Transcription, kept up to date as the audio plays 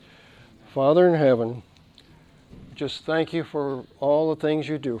Father in heaven, just thank you for all the things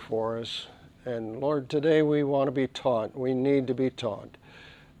you do for us. And Lord, today we want to be taught. We need to be taught.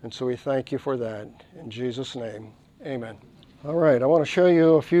 And so we thank you for that. In Jesus' name, amen. All right, I want to show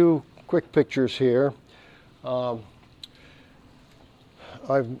you a few quick pictures here. I've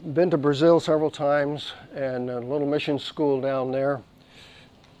been to Brazil several times, and a little mission school down there.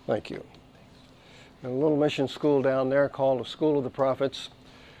 Thank you. A little mission school down there called the School of the Prophets.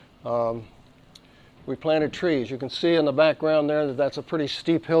 We planted trees. You can see in the background there that that's a pretty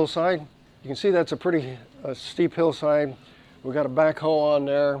steep hillside. You can see that's a pretty steep hillside. We got a backhoe on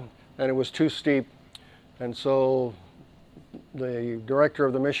there, and it was too steep. And so the director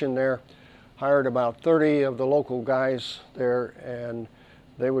of the mission there hired about 30 of the local guys there, and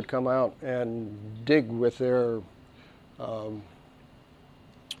they would come out and dig with their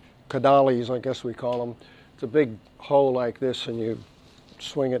cadales, I guess we call them. It's a big hole like this, and you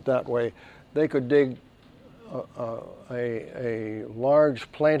swing it that way. They could dig a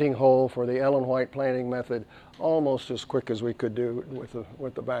large planting hole for the Ellen White planting method almost as quick as we could do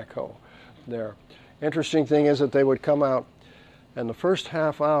with the backhoe there. Interesting thing is that they would come out, and the first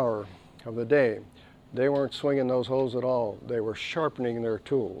half hour of the day, they weren't swinging those holes at all. They were sharpening their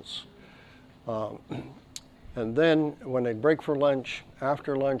tools. And then when they'd break for lunch,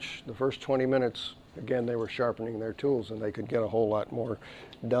 after lunch, the first 20 minutes, again, they were sharpening their tools, and they could get a whole lot more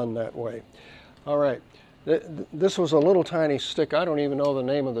done that way. All right, this was a little tiny stick. I don't even know the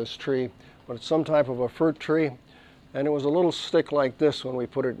name of this tree, but it's some type of a fruit tree, and it was a little stick like this when we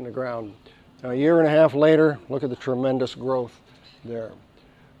put it in the ground. Now, a year and a half later, look at the tremendous growth there.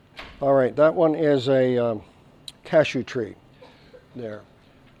 All right, that one is a cashew tree there.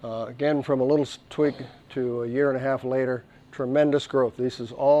 Again, from a little twig to a year and a half later, tremendous growth. This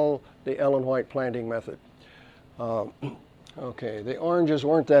is all the Ellen White planting method. Okay, the oranges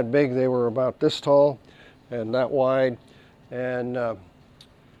weren't that big. They were about this tall and that wide, and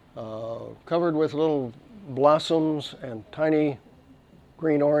covered with little blossoms and tiny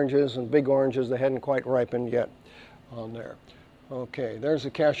green oranges and big oranges. They hadn't quite ripened yet on there. Okay, there's the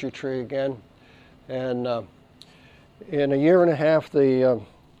cashew tree again, and in a year and a half, the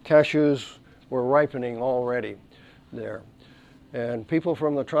cashews were ripening already there. And people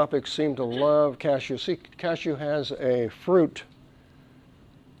from the tropics seem to love cashew. See, cashew has a fruit.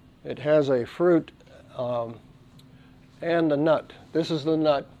 It has a fruit and a nut. This is the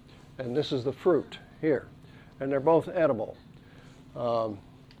nut, and this is the fruit here. And they're both edible.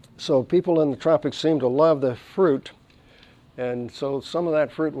 So people in the tropics seem to love the fruit. And so some of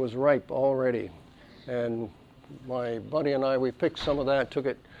that fruit was ripe already. And my buddy and I, we picked some of that, took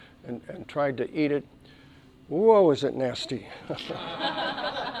it, and tried to eat it. Whoa, is it nasty.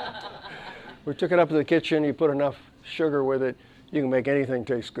 We took it up to the kitchen. You put enough sugar with it, you can make anything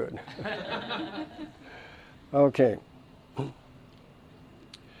taste good. Okay.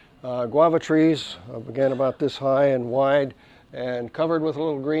 Guava trees, again about this high and wide, and covered with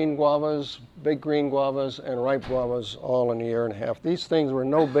little green guavas, big green guavas, and ripe guavas, all in a year and a half. These things were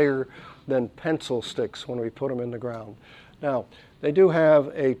no bigger than pencil sticks when we put them in the ground. Now, they do have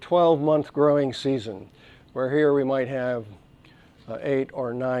a 12-month growing season, where here we might have 8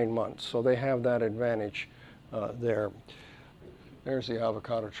 or 9 months. So they have that advantage there. There's the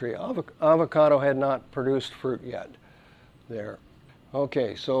avocado tree. Avocado had not produced fruit yet there.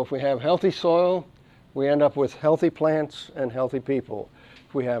 Okay, so if we have healthy soil, we end up with healthy plants and healthy people.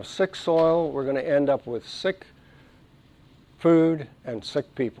 If we have sick soil, we're going to end up with sick food and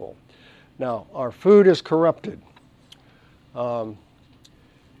sick people. Now, our food is corrupted.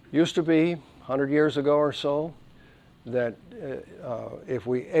 Used to be, 100 years ago or so, that if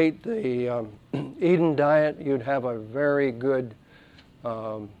we ate the Eden diet, you'd have a very good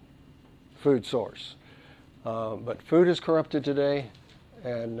food source. But food is corrupted today,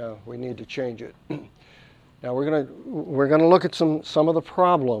 and we need to change it. Now we're gonna look at some of the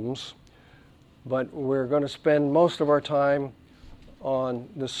problems, but we're going to spend most of our time on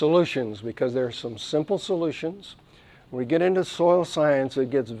the solutions, because there are some simple solutions. When we get into soil science, it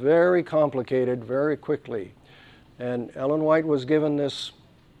gets very complicated very quickly. And Ellen White was given this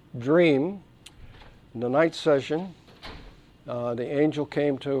dream in the night session. The angel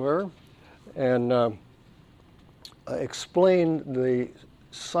came to her and explained the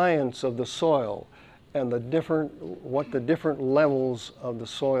science of the soil and what the different levels of the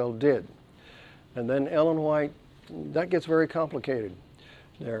soil did. And then Ellen White, that gets very complicated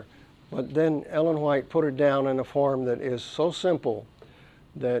there. But then Ellen White put it down in a form that is so simple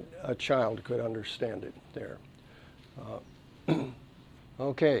that a child could understand it there.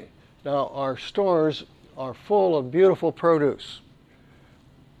 Okay, now our stores are full of beautiful produce.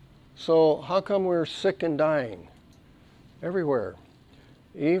 So how come we're sick and dying? Everywhere.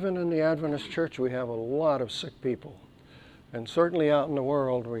 Even in the Adventist church, we have a lot of sick people. And certainly out in the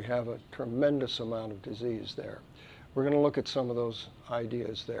world, we have a tremendous amount of disease there. We're going to look at some of those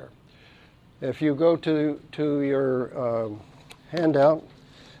ideas there. If you go to your handout,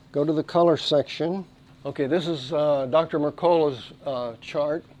 go to the color section. Okay, this is Dr. Mercola's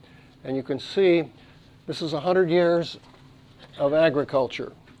chart, and you can see this is 100 years of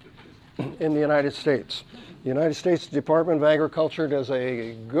agriculture in the United States. The United States Department of Agriculture does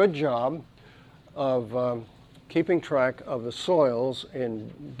a good job of keeping track of the soils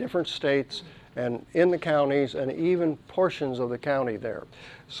in different states and in the counties and even portions of the county there.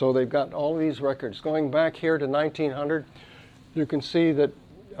 So they've got all these records. Going back here to 1900, you can see that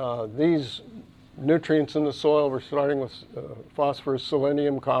these nutrients in the soil were starting with phosphorus,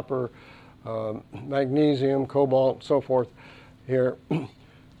 selenium, copper, magnesium, cobalt, so forth here.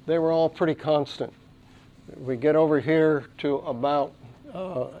 They were all pretty constant. We get over here to about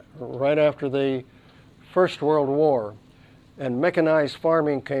right after the First World War, and mechanized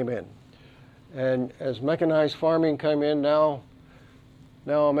farming came in. And as mechanized farming came in, now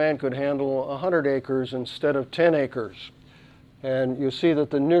a man could handle 100 acres instead of 10 acres. And you see that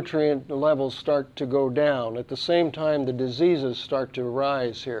the nutrient levels start to go down. At the same time, the diseases start to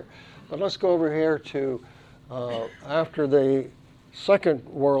rise here. But let's go over here to after the Second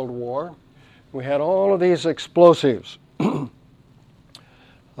World War. We had all of these explosives. And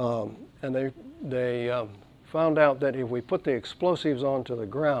they found out that if we put the explosives onto the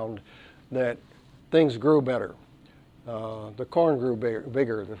ground, that things grew better. The corn grew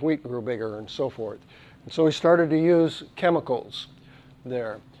bigger, the wheat grew bigger, and so forth. And so we started to use chemicals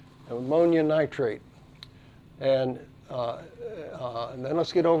there, ammonium nitrate. And then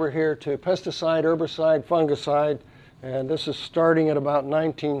let's get over here to pesticide, herbicide, fungicide. And this is starting at about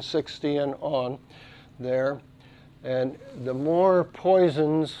 1960 and on there. And the more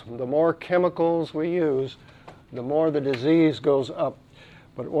poisons, the more chemicals we use, the more the disease goes up.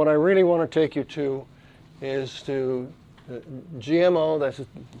 But what I really want to take you to is to GMO, that's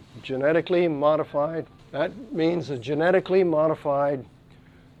genetically modified. That means the genetically modified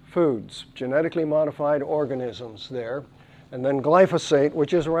foods, genetically modified organisms there. And then glyphosate,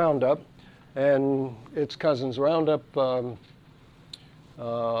 which is Roundup, and its cousins. Roundup, the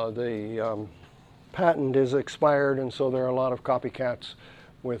patent is expired, and so there are a lot of copycats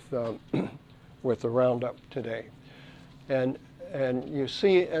with the Roundup today. And you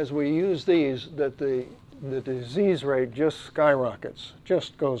see, as we use these, that the disease rate just skyrockets,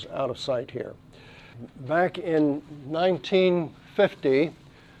 just goes out of sight here. Back in 1950,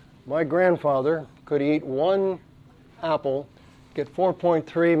 my grandfather could eat one apple, get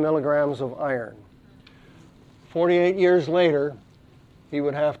 4.3 milligrams of iron. 48 years later,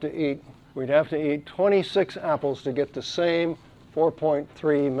 we'd have to eat 26 apples to get the same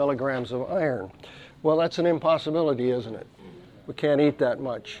 4.3 milligrams of iron. Well, that's an impossibility, isn't it? We can't eat that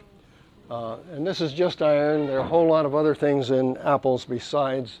much. And this is just iron. There are a whole lot of other things in apples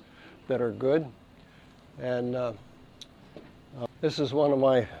besides that are good. And this is one of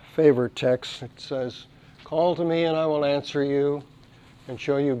my favorite texts. It says, "Call to me and I will answer you and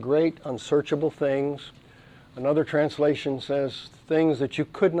show you great unsearchable things." Another translation says, "Things that you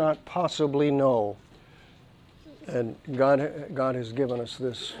could not possibly know." And God has given us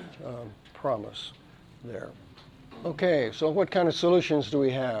this promise there. Okay, so what kind of solutions do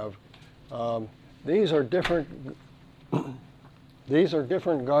we have? These are different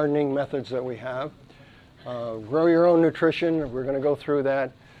gardening methods that we have. Grow your own nutrition, we're going to go through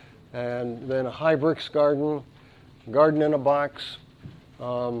that. And then a high bricks garden, garden in a box.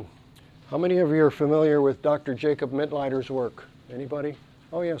 How many of you are familiar with Dr. Jacob Mittleider's work? Anybody?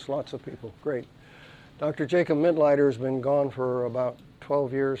 Oh yes, lots of people. Great. Dr. Jacob Mittleider has been gone for about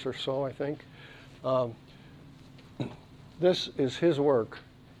 12 years or so, I think. This is his work,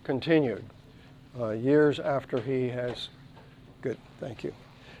 continued, years after he has, good, thank you,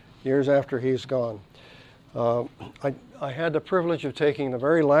 years after he's gone. I had the privilege of taking the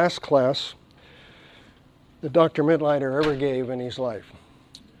very last class that Dr. Mittleider ever gave in his life.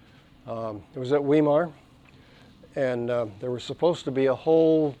 It was at Weimar, and there was supposed to be a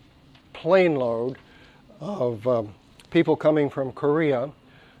whole plane load of people coming from Korea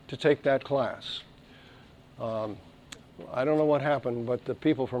to take that class. I don't know what happened, but the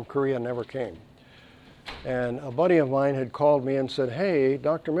people from Korea never came. And a buddy of mine had called me and said, "Hey,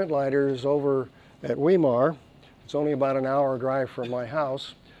 Dr. Mittleider is over at Weimar. It's only about an hour drive from my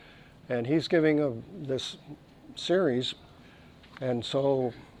house, and he's giving this series." And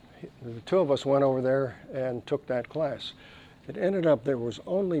so the two of us went over there and took that class. It ended up there was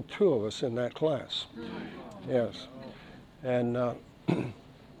only 2 of us in that class. Yes. And it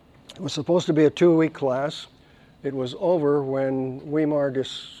was supposed to be a 2-week class. It was over when Weimar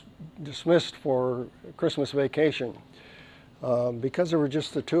dismissed for Christmas vacation. Because there were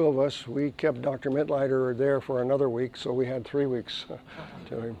just the 2 of us, we kept Dr. Mitleider there for another week, so we had 3 weeks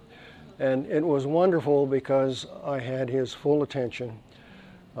to him. And it was wonderful because I had his full attention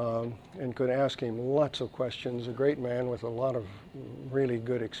and could ask him lots of questions. A great man with a lot of really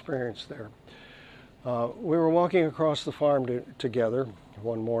good experience there. We were walking across the farm together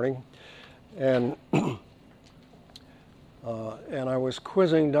one morning, and I was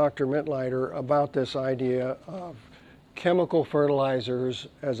quizzing Dr. Mitleider about this idea of chemical fertilizers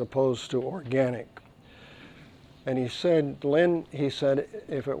as opposed to organic. And he said, Lynn, he said,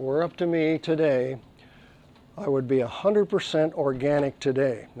 if it were up to me today, I would be 100% organic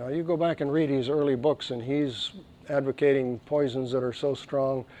today. Now you go back and read his early books and he's advocating poisons that are so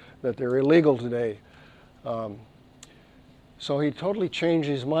strong that they're illegal today. So he totally changed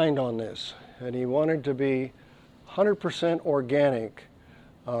his mind on this and he wanted to be 100% organic.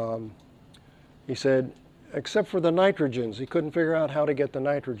 He said, except for the nitrogens. He couldn't figure out how to get the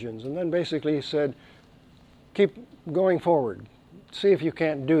nitrogens. And then basically he said, keep going forward. See if you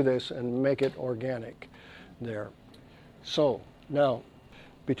can't do this and make it organic there. So now,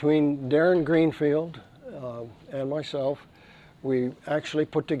 between Darren Greenfield and myself, we actually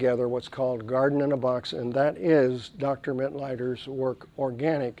put together what's called Garden in a Box, and that is Dr. Mitleider's work,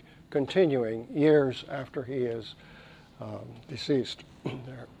 organic, continuing years after he is deceased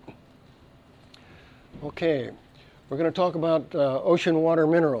there. Okay, we're going to talk about ocean water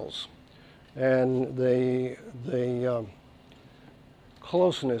minerals and the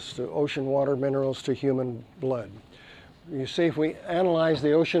closeness to ocean water minerals to human blood. You see, if we analyze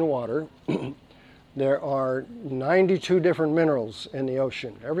the ocean water, there are 92 different minerals in the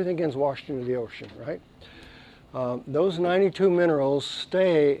ocean. Everything gets washed into the ocean, right? Those 92 minerals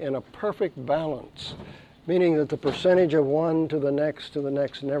stay in a perfect balance, meaning that the percentage of one to the next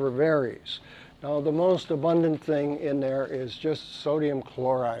never varies. Now, the most abundant thing in there is just sodium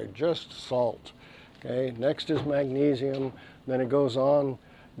chloride, just salt. Okay, next is magnesium, then it goes on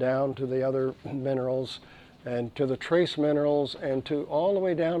down to the other minerals and to the trace minerals and to all the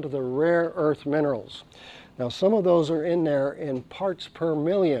way down to the rare earth minerals. Now, some of those are in there in parts per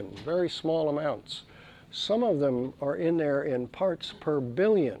million, very small amounts. Some of them are in there in parts per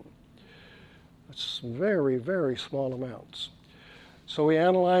billion. It's very, very small amounts. So we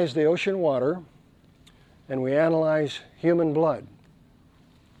analyze the ocean water and we analyze human blood,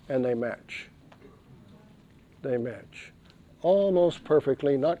 and they match. They match. Almost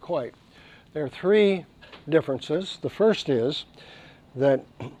perfectly, not quite. There are 3 differences. The first is that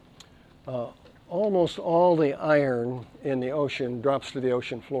almost all the iron in the ocean drops to the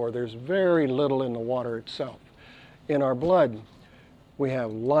ocean floor. There's very little in the water itself. In our blood, we have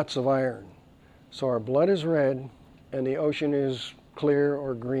lots of iron. So our blood is red and the ocean is clear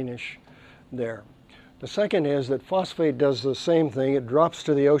or greenish there. The second is that phosphate does the same thing. It drops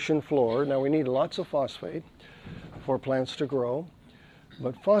to the ocean floor. Now we need lots of phosphate for plants to grow,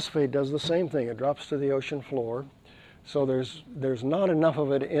 but phosphate does the same thing. It drops to the ocean floor. So there's not enough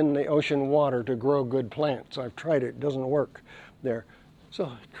of it in the ocean water to grow good plants. I've tried it, it doesn't work there. So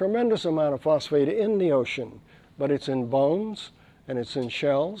a tremendous amount of phosphate in the ocean, but it's in bones and it's in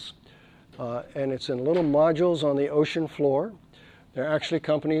shells and it's in little modules on the ocean floor. There are actually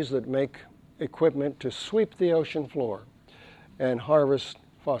companies that make equipment to sweep the ocean floor and harvest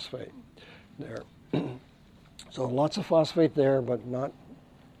phosphate there. So lots of phosphate there, but not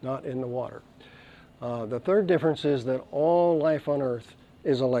in the water. The third difference is that all life on Earth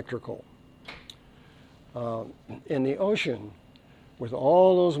is electrical. In the ocean, with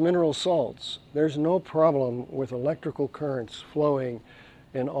all those mineral salts, there's no problem with electrical currents flowing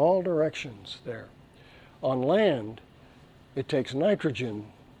in all directions there. On land, it takes nitrogen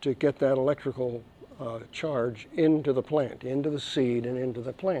to get that electrical charge into the plant, into the seed and into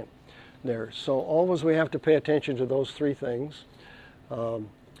the plant there. So always we have to pay attention to those 3 things.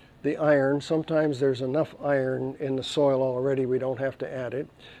 The iron, sometimes there's enough iron in the soil already, we don't have to add it.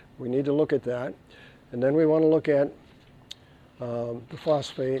 We need to look at that. And then we want to look at the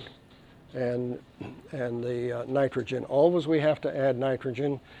phosphate and the nitrogen. Always we have to add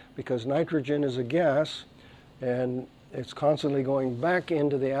nitrogen because nitrogen is a gas and it's constantly going back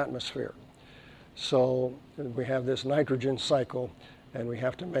into the atmosphere. So we have this nitrogen cycle and we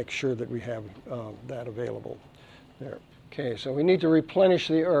have to make sure that we have that available there. Okay, so we need to replenish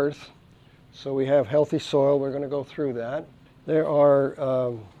the earth so we have healthy soil. We're going to go through that. There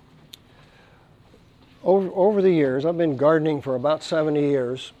are over the years, I've been gardening for about 70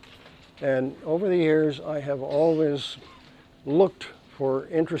 years, and over the years I have always looked for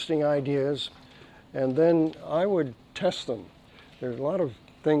interesting ideas, and then I would test them. There's a lot of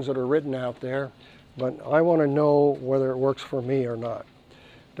things that are written out there, but I want to know whether it works for me or not.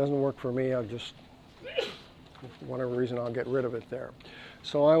 If it doesn't work for me, I'll just, for whatever reason, I'll get rid of it there.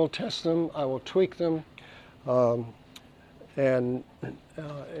 So I will test them, I will tweak them, and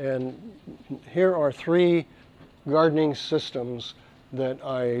here are 3 gardening systems that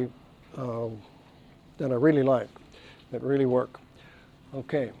I really like, that really work.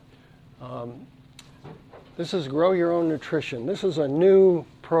 Okay, this is Grow Your Own Nutrition. This is a new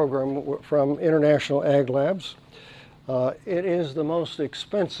program from International Ag Labs. It is the most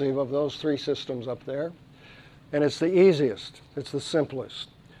expensive of those 3 systems up there, and it's the easiest, it's the simplest.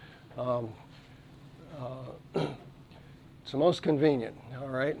 It's the most convenient, all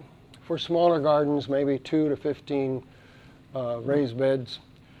right? For smaller gardens, maybe 2 to 15 raised beds.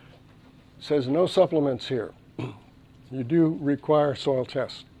 It says no supplements here. You do require soil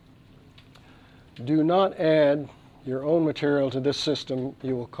tests. Do not add your own material to this system.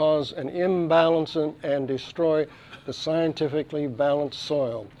 You will cause an imbalance and destroy the scientifically balanced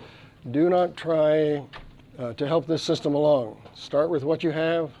soil. Do not try to help this system along. Start with what you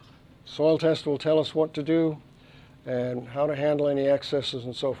have. Soil test will tell us what to do and how to handle any excesses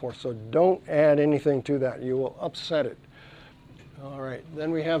and so forth. So don't add anything to that. You will upset it. All right, then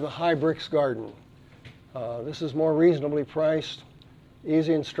we have the High Bricks Garden. This is more reasonably priced,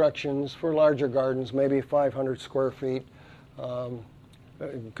 easy instructions for larger gardens, maybe 500 square feet.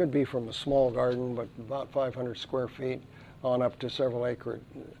 It could be from a small garden, but about 500 square feet on up to several acres.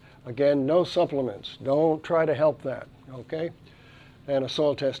 Again, no supplements. Don't try to help that, okay? And a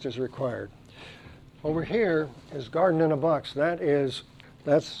soil test is required. Over here is Garden in a Box. That's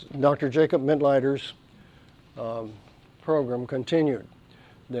Dr. Jacob Mintleiter's program continued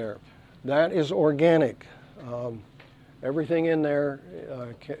there. That is organic. Everything in there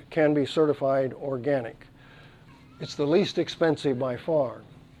can be certified organic. It's the least expensive by far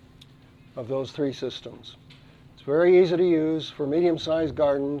of those 3 systems. It's very easy to use for medium-sized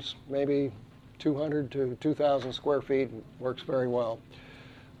gardens, maybe 200 to 2,000 square feet. It works very well.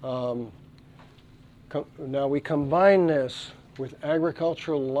 Now we combine this with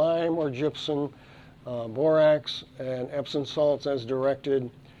agricultural lime or gypsum, borax, and Epsom salts as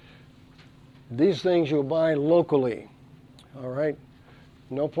directed. These things you'll buy locally, all right?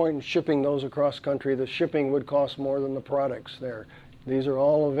 No point in shipping those across country. The shipping would cost more than the products there. These are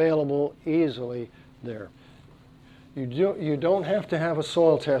all available easily there. You don't have to have a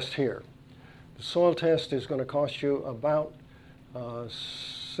soil test here. The soil test is going to cost you about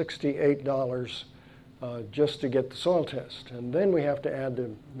 $68 just to get the soil test. And then we have to add the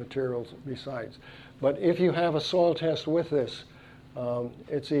materials besides. But if you have a soil test with this,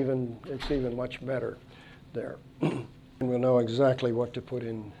 it's even much better there. And we'll know exactly what to put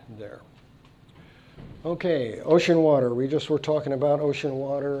in there. Okay, ocean water. We just were talking about ocean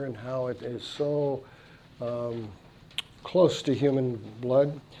water and how it is so close to human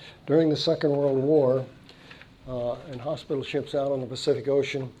blood. During the Second World War, in hospital ships out on the Pacific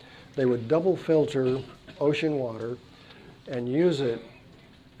Ocean, they would double filter ocean water and use it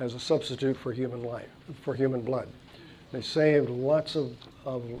as a substitute for human blood. They saved lots of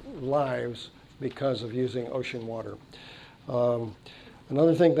lives because of using ocean water.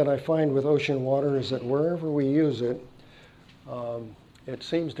 Another thing that I find with ocean water is that wherever we use it, it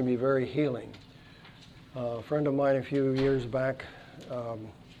seems to be very healing. A friend of mine a few years back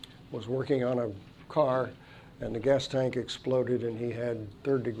was working on a car, and the gas tank exploded, and he had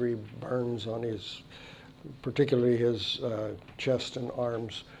third-degree burns on particularly his chest and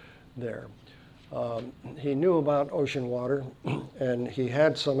arms there. He knew about ocean water, and he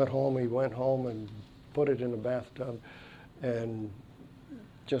had some at home. He went home and put it in a bathtub and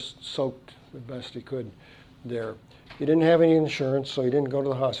just soaked the best he could there. He didn't have any insurance, so he didn't go to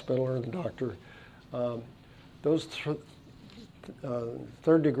the hospital or the doctor. Those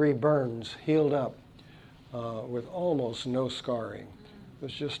third-degree burns healed up with almost no scarring. It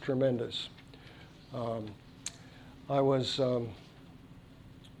was just tremendous. I was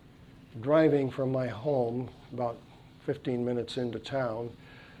driving from my home about 15 minutes into town,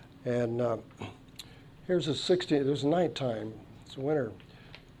 and it was nighttime, it's winter,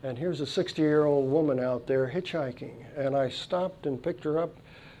 and here's a 60-year-old woman out there hitchhiking, and I stopped and picked her up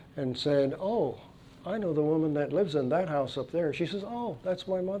and said, "Oh, I know the woman that lives in that house up there." She says, "Oh, that's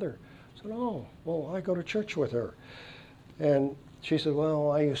my mother." I said, "Oh, well, I go to church with her." And she said,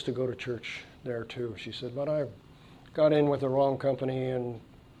 "Well, I used to go to church there too." She said, "But I got in with the wrong company and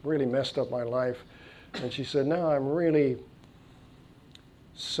really messed up my life." And she said, now I'm really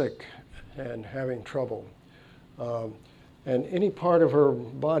sick and having trouble. And any part of her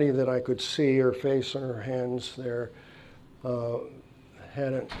body that I could see, her face and her hands there,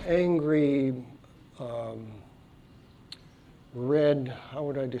 had an angry red, how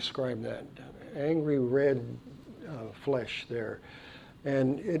would I describe that? Angry red flesh there.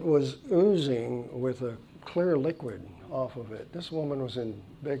 And it was oozing with a clear liquid off of it. This woman was in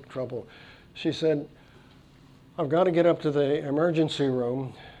big trouble. She said, I've got to get up to the emergency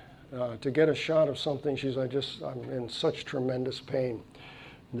room to get a shot of something. She said, I'm in such tremendous pain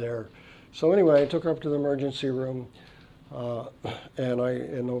there. So anyway, I took her up to the emergency room, and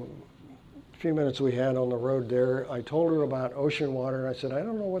in the few minutes we had on the road there, I told her about ocean water. I said, I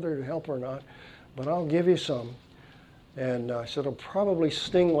don't know whether to help or not, but I'll give you some. And I said, it'll probably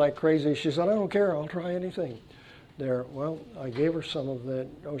sting like crazy. She said, I don't care, I'll try anything there. Well, I gave her some of that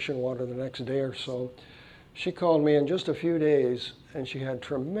ocean water the next day or so. She called me in just a few days, and she had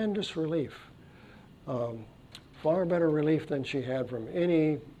tremendous relief. Far better relief than she had from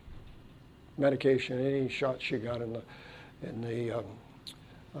any medication, any shot she got in the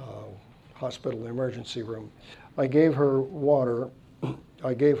hospital emergency room. I gave her water.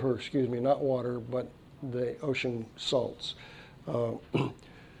 I gave her, not water, but the ocean salts.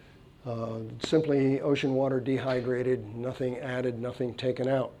 Simply ocean water dehydrated, nothing added, nothing taken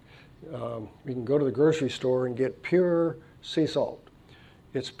out. You can go to the grocery store and get pure sea salt.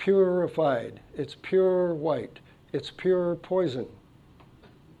 It's purified, it's pure white, it's pure poison.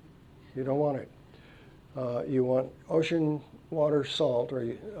 You don't want it. You want ocean water salt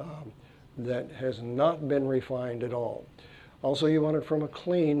that has not been refined at all. Also, you want it from a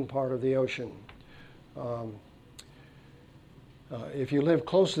clean part of the ocean. If you live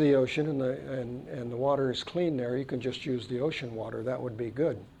close to the ocean and the water is clean there, you can just use the ocean water. That would be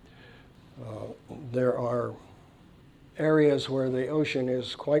good. There are areas where the ocean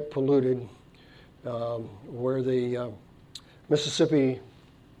is quite polluted, where the Mississippi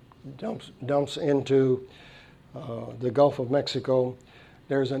dumps into the Gulf of Mexico.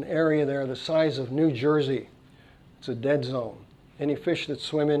 There's an area there the size of New Jersey. It's a dead zone. Any fish that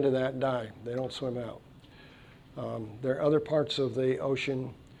swim into that die. They don't swim out. There are other parts of the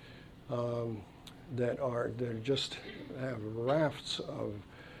ocean that just have rafts of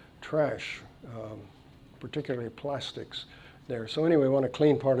trash, particularly plastics there. So anyway, we want a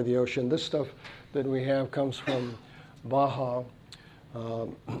clean part of the ocean. This stuff that we have comes from Baja.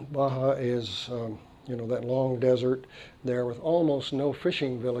 Baja is, that long desert there with almost no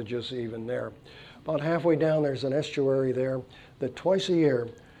fishing villages even there. About halfway down, there's an estuary there that twice a year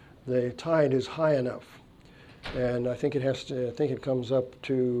the tide is high enough. And I think it comes up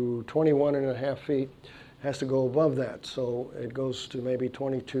to 21 and a half feet. Has to go above that, so it goes to maybe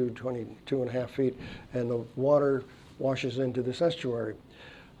 22 and a half feet, and the water washes into this estuary.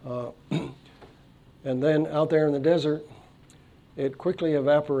 And then out there in the desert, it quickly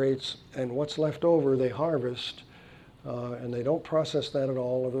evaporates, and what's left over they harvest, and they don't process that at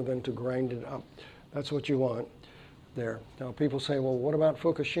all other than to grind it up. That's what you want there. Now people say, well, what about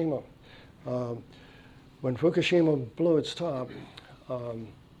Fukushima? When Fukushima blew its top,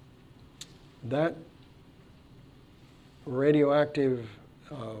 that radioactive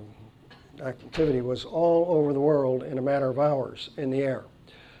activity was all over the world in a matter of hours in the air.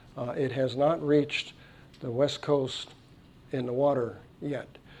 It has not reached the west coast in the water yet.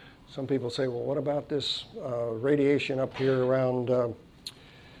 Some people say, well, what about this radiation up here around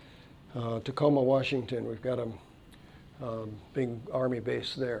Tacoma, Washington? We've got a big Army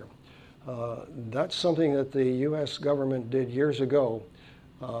base there. That's something that the U.S. government did years ago,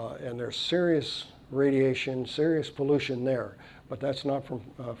 and there's serious radiation, serious pollution there, but that's not from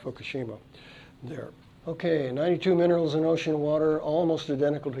Fukushima there. Okay, 92 minerals in ocean water, almost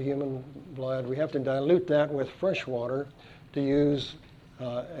identical to human blood. We have to dilute that with fresh water to use,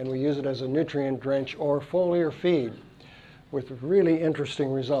 and we use it as a nutrient drench or foliar feed with really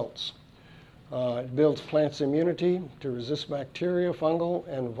interesting results. It builds plants' immunity to resist bacteria, fungal,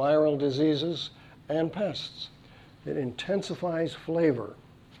 and viral diseases and pests. It intensifies flavor.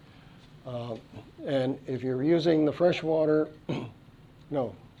 And if you're using the fresh water,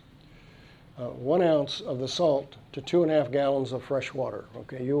 1 ounce of the salt to 2.5 gallons of fresh water.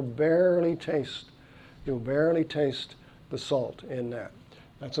 Okay, you'll barely taste the salt in that.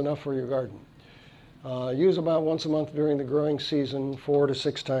 That's enough for your garden. Use about once a month during the growing season, 4 to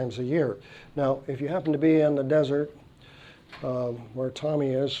 6 times a year. Now, if you happen to be in the desert where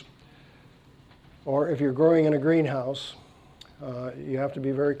Tommy is, or if you're growing in a greenhouse, you have to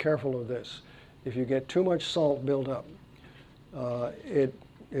be very careful of this. If you get too much salt built up,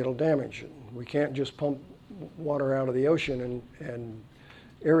 it'll damage We can't just pump water out of the ocean and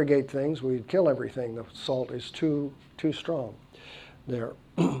irrigate things. We'd kill everything. The salt is too strong there.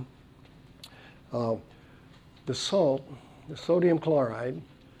 The salt, the sodium chloride,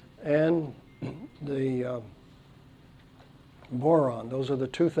 and the boron, those are the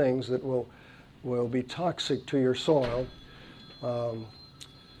two things that will be toxic to your soil. And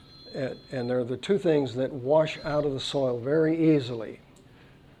they're the two things that wash out of the soil very easily.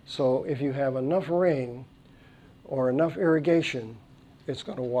 So if you have enough rain or enough irrigation, it's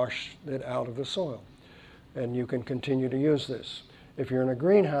going to wash it out of the soil, and you can continue to use this. If you're in a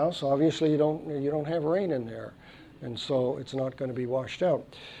greenhouse, obviously you don't have rain in there, and so it's not going to be washed out.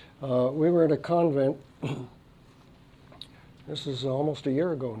 We were at a convent. This is almost a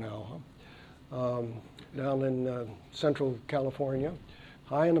year ago now, down in central California,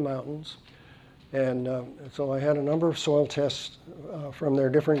 high in the mountains. And so I had a number of soil tests from their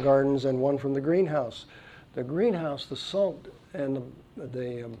different gardens and one from the greenhouse. The greenhouse, the salt and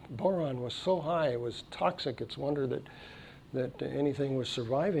the boron was so high, it was toxic. It's a wonder that anything was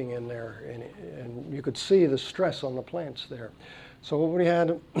surviving in there. And you could see the stress on the plants there. So what we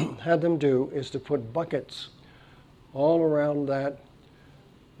had them do is to put buckets all around that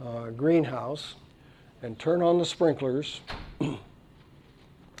greenhouse and turn on the sprinklers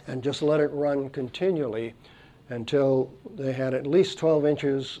and just let it run continually until they had at least 12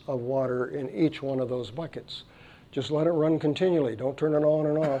 inches of water in each one of those buckets. Just let it run continually. Don't turn it on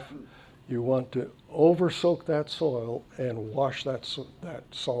and off. You want to over-soak that soil and wash that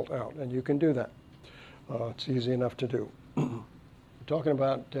salt out, and you can do that. It's easy enough to do. We're talking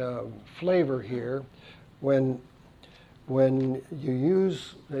about flavor here. When you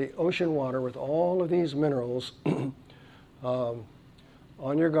use the ocean water with all of these minerals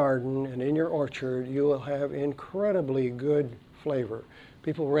on your garden and in your orchard, you will have incredibly good flavor.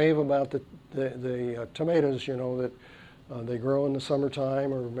 People rave about the tomatoes, you know, that they grow in the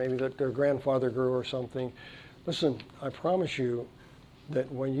summertime, or maybe that their grandfather grew or something. Listen, I promise you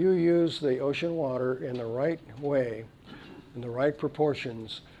that when you use the ocean water in the right way, in the right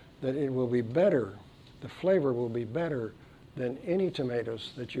proportions, that it will be better, the flavor will be better than any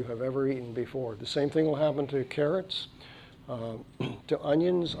tomatoes that you have ever eaten before. The same thing will happen to carrots, to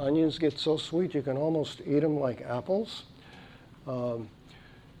onions. Onions get so sweet you can almost eat them like apples.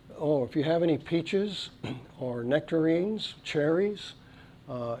 If you have any peaches or nectarines, cherries,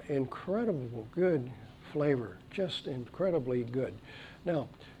 incredible good flavor, just incredibly good. Now,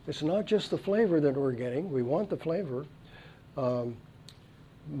 it's not just the flavor that we're getting. We want the flavor,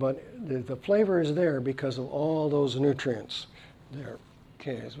 but the flavor is there because of all those nutrients there.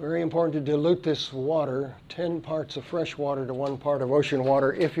 Okay, it's very important to dilute this water, 10 parts of fresh water to 1 part of ocean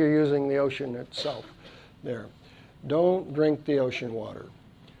water if you're using the ocean itself there. Don't drink the ocean water,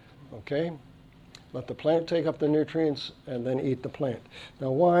 okay? Let the plant take up the nutrients and then eat the plant.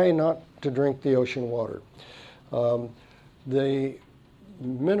 Now, why not to drink the ocean water? The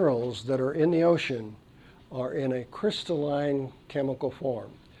minerals that are in the ocean are in a crystalline chemical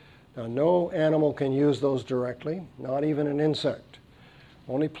form. Now, no animal can use those directly, not even an insect.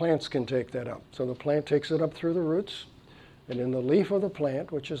 Only plants can take that up. So the plant takes it up through the roots, and in the leaf of the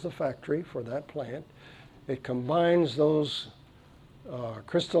plant, which is the factory for that plant, it combines those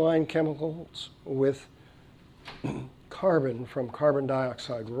crystalline chemicals with carbon from carbon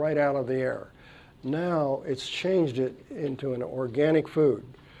dioxide right out of the air. Now it's changed it into an organic food.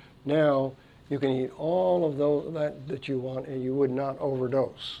 Now you can eat all of that you want, and you would not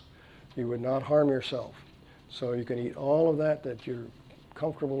overdose. You would not harm yourself. So you can eat all of that you're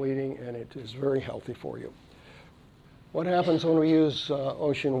comfortable eating, and it is very healthy for you. What happens when we use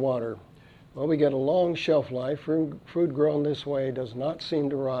ocean water? Well, we get a long shelf life. Food grown this way does not seem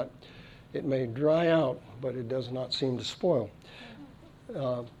to rot. It may dry out, but it does not seem to spoil.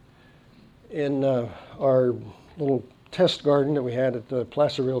 In our little test garden that we had at the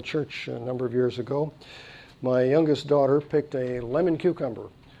Placerville Church a number of years ago, my youngest daughter picked a lemon cucumber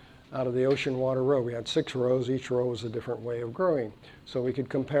out of the ocean water row. We had 6 rows. Each row was a different way of growing, so we could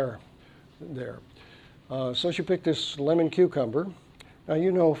compare there. So she picked this lemon cucumber. Now,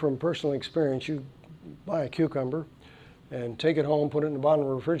 you know from personal experience, you buy a cucumber and take it home, put it in the bottom of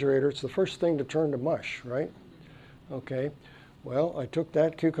the refrigerator. It's the first thing to turn to mush, right? Okay. Well, I took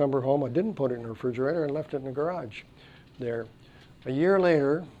that cucumber home. I didn't put it in the refrigerator and left it in the garage there. A year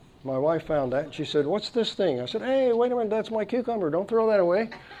later, my wife found that, and she said, "What's this thing?" I said, "Hey, wait a minute, that's my cucumber. Don't throw that away."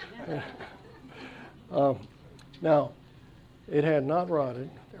 Now, it had not rotted.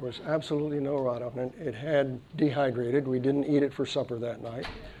 There was absolutely no rot on it. It had dehydrated. We didn't eat it for supper that night.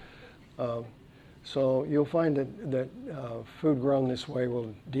 So you'll find that food grown this way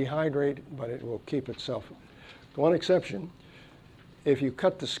will dehydrate, but it will keep itself. One exception, if you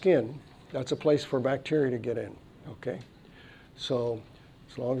cut the skin, that's a place for bacteria to get in, okay? So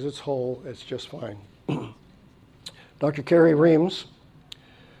as long as it's whole, it's just fine. Dr. Kerry Reams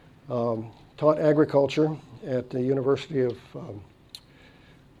taught agriculture at the University of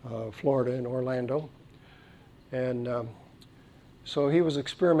Florida in Orlando. And so he was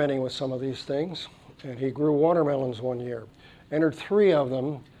experimenting with some of these things, and he grew watermelons one year, entered 3 of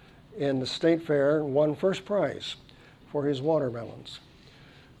them in the state fair, and won first prize for his watermelons.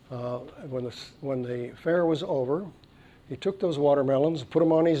 When the fair was over, he took those watermelons, put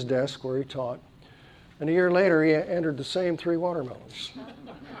them on his desk where he taught, and a year later he entered the same 3 watermelons.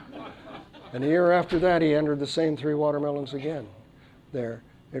 And a year after that he entered the same 3 watermelons again there.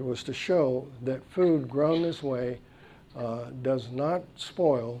 It was to show that food grown this way does not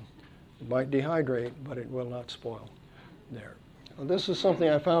spoil. It might dehydrate, but it will not spoil there. Now, this is something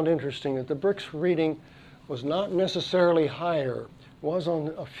I found interesting, that the Brix reading was not necessarily higher. It was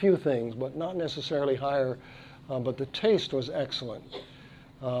on a few things, but not necessarily higher, but the taste was excellent.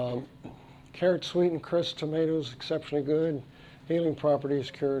 Carrot sweet and crisp tomatoes, exceptionally good. Healing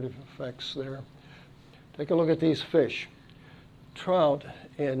properties, curative effects there. Take a look at these fish. Trout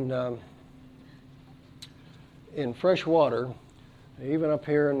in fresh water, even up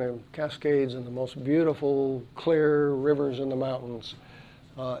here in the Cascades and the most beautiful clear rivers in the mountains,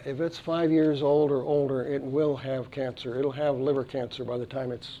 if it's 5 years old or older, it will have cancer. It'll have liver cancer by the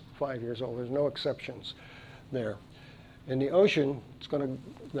time it's 5 years old. There's no exceptions there. In the ocean,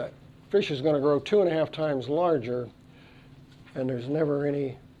 that fish is going to grow 2.5 times larger, and there's never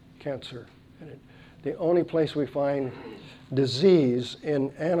any cancer in it. The only place we find disease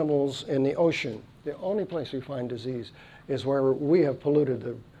in animals in the ocean, the only place we find disease is where we have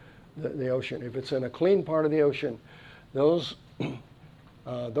polluted the ocean. If it's in a clean part of the ocean, those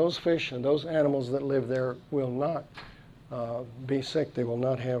fish and those animals that live there will not be sick. They will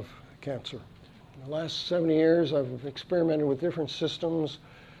not have cancer. In the last 70 years, I've experimented with different systems.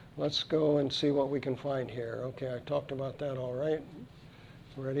 Let's go and see what we can find here. Okay, I talked about that all right.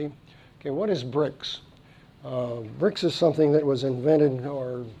 Ready? Okay, what is Brix? Brix is something that was invented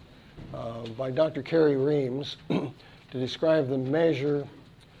by Dr. Kerry Reams to describe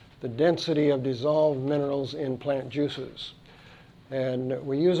the density of dissolved minerals in plant juices. And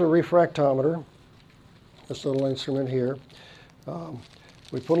we use a refractometer, this little instrument here.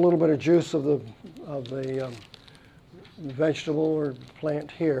 We put a little bit of juice of the vegetable or plant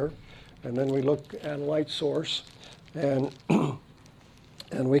here, and then we look at a light source, and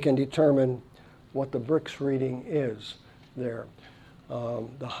we can determine what the Brix reading is there.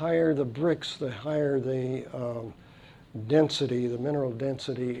 The higher the Brix, the higher the density, the mineral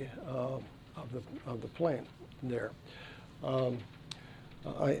density of the plant there.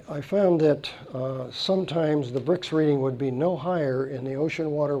 I found that sometimes the Brix reading would be no higher in the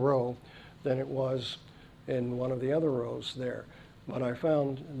ocean water row than it was in one of the other rows there. But I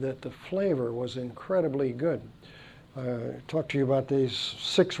found that the flavor was incredibly good. I talked to you about these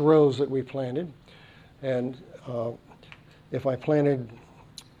 6 rows that we planted. And if I planted,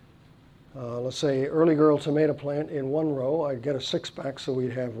 let's say, early girl tomato plant in one row, I'd get a 6-pack, so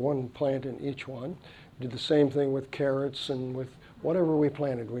we'd have 1 plant in each one. Did the same thing with carrots and with whatever we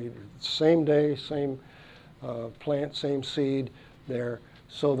planted. Same day, same plant, same seed there,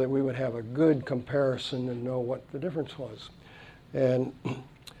 so that we would have a good comparison and know what the difference was. And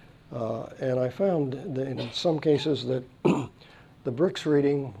I found that in some cases that the Brix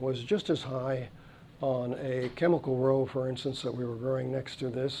reading was just as high on a chemical row, for instance, that we were growing next to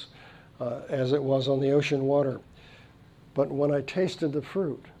this, as it was on the ocean water. But when I tasted the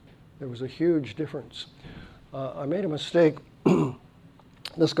fruit, there was a huge difference. I made a mistake.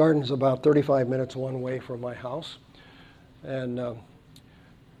 This garden is about 35 minutes one way from my house. And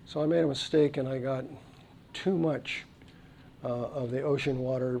so I made a mistake, and I got too much of the ocean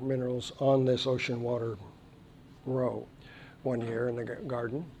water minerals on this ocean water row one year in the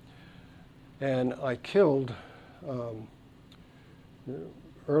garden. And I killed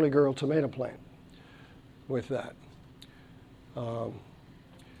early girl tomato plant with that.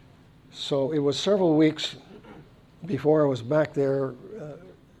 So it was several weeks before I was back there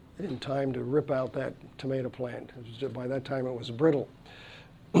in time to rip out that tomato plant. By that time it was brittle.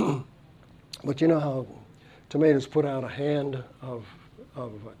 But you know how tomatoes put out a hand of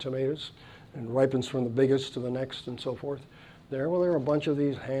tomatoes and ripens from the biggest to the next and so forth? There are a bunch of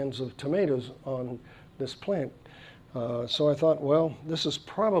these hands of tomatoes on this plant. So I thought, well, this is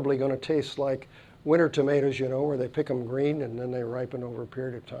probably going to taste like winter tomatoes, where they pick them green and then they ripen over a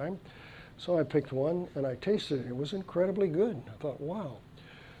period of time. So I picked one and I tasted it. It was incredibly good. I thought, wow.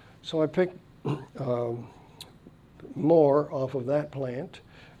 So I picked more off of that plant,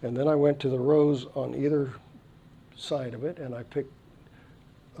 and then I went to the rows on either side of it, and I picked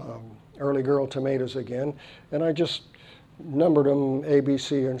early girl tomatoes again, and I just numbered them A, B,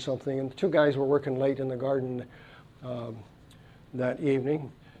 C, or something. And the two guys were working late in the garden that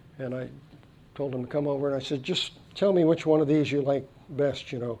evening, and I told them to come over, and I said, just tell me which one of these you like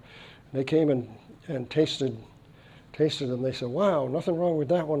best, you know. And they came and tasted them. They said, wow, nothing wrong with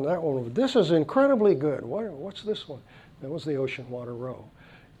that one. This is incredibly good. What's this one? That was the Ocean Water Row.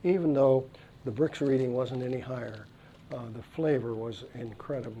 Even though the Brix reading wasn't any higher, the flavor was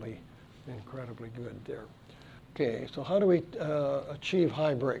incredibly good there. Okay, so how do we achieve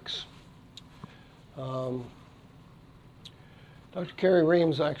high Brix? Dr. Kerry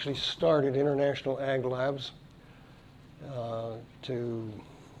Reams actually started International Ag Labs to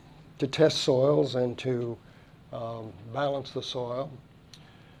test soils and to balance the soil.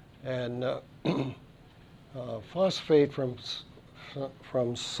 And phosphate from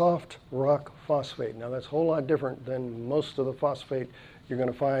soft rock phosphate. Now that's a whole lot different than most of the phosphate you're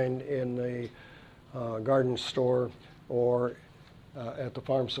going to find in the garden store or at the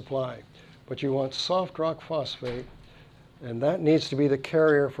farm supply. But you want soft rock phosphate, and that needs to be the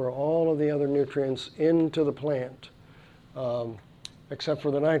carrier for all of the other nutrients into the plant, except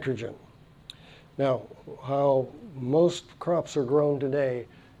for the nitrogen. Now, how most crops are grown today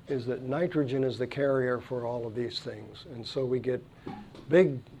is that nitrogen is the carrier for all of these things. And so we get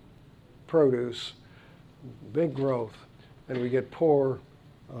big produce, big growth, and we get poor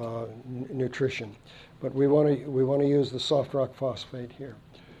nutrition. But we want to use the soft rock phosphate here.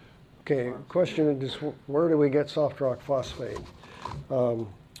 Okay, question is, where do we get soft rock phosphate?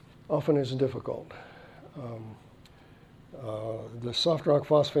 Often it's difficult. The soft rock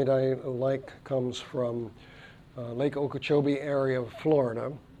phosphate I like comes from Lake Okeechobee area of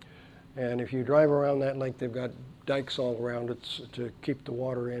Florida. And if you drive around that lake, they've got dikes all around it to keep the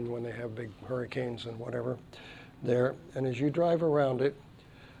water in when they have big hurricanes and whatever there. And as you drive around it,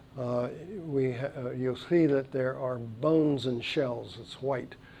 you'll see that there are bones and shells. It's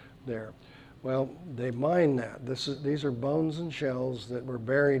white there. Well, they mine that. These are bones and shells that were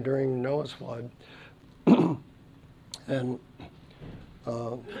buried during Noah's flood. And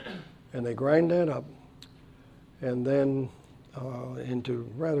they grind that up, and then into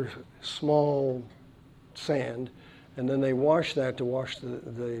rather small sand, and then they wash that to wash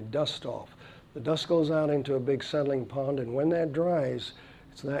the dust off. The dust goes out into a big settling pond, and when that dries,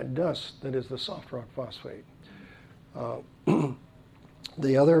 it's that dust that is the soft rock phosphate.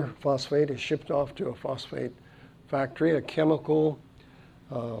 The other phosphate is shipped off to a phosphate factory, a chemical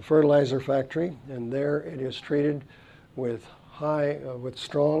fertilizer factory, and there it is treated with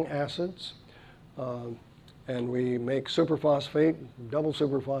strong acids, and we make superphosphate, double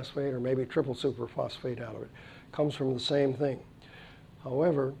superphosphate, or maybe triple superphosphate out of it. It comes from the same thing.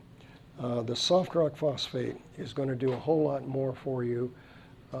 However, the soft rock phosphate is going to do a whole lot more for you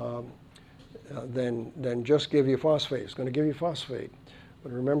than just give you phosphate. It's going to give you phosphate,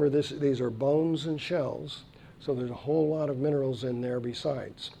 but remember these are bones and shells, so there's a whole lot of minerals in there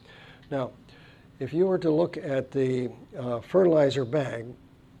besides. Now, if you were to look at the fertilizer bag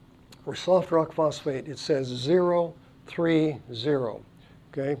for soft rock phosphate, it says 030.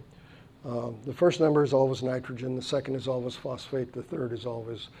 Okay, the first number is always nitrogen, the second is always phosphate, the third is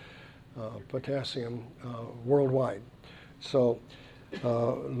always potassium worldwide. So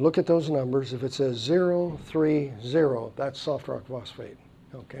look at those numbers. If it says 030, that's soft rock phosphate.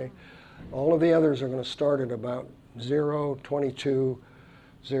 Okay, all of the others are going to start at about 022.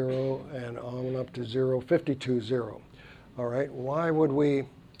 0 and on up to 052. All right, why would we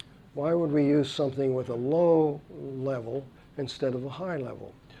use something with a low level instead of a high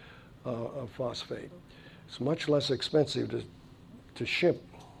level of phosphate? It's much less expensive to ship,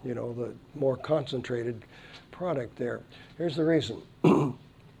 you know, the more concentrated product there. Here's the reason. The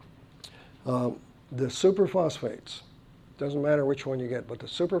superphosphates, doesn't matter which one you get, but the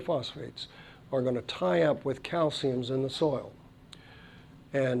superphosphates are going to tie up with calciums in the soil.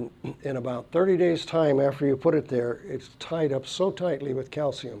 And in about 30 days' time after you put it there, it's tied up so tightly with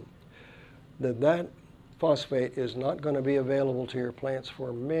calcium that phosphate is not going to be available to your plants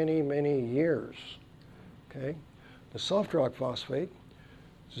for many, many years. Okay? The soft rock phosphate,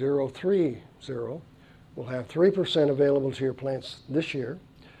 030, will have 3% available to your plants this year,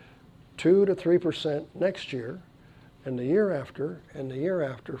 2 to 3% next year, and the year after,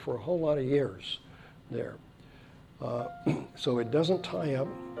 for a whole lot of years there. So it doesn't tie up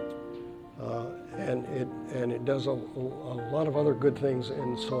and it does a lot of other good things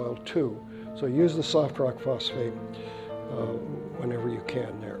in soil too. So use the soft rock phosphate whenever you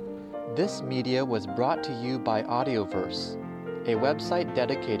can there. This media was brought to you by Audioverse, a website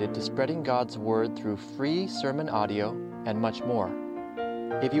dedicated to spreading God's Word through free sermon audio and much more.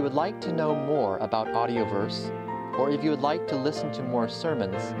 If you would like to know more about Audioverse, or if you would like to listen to more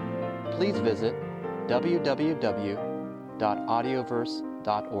sermons, please visit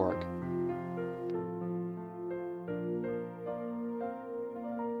www.audioverse.org.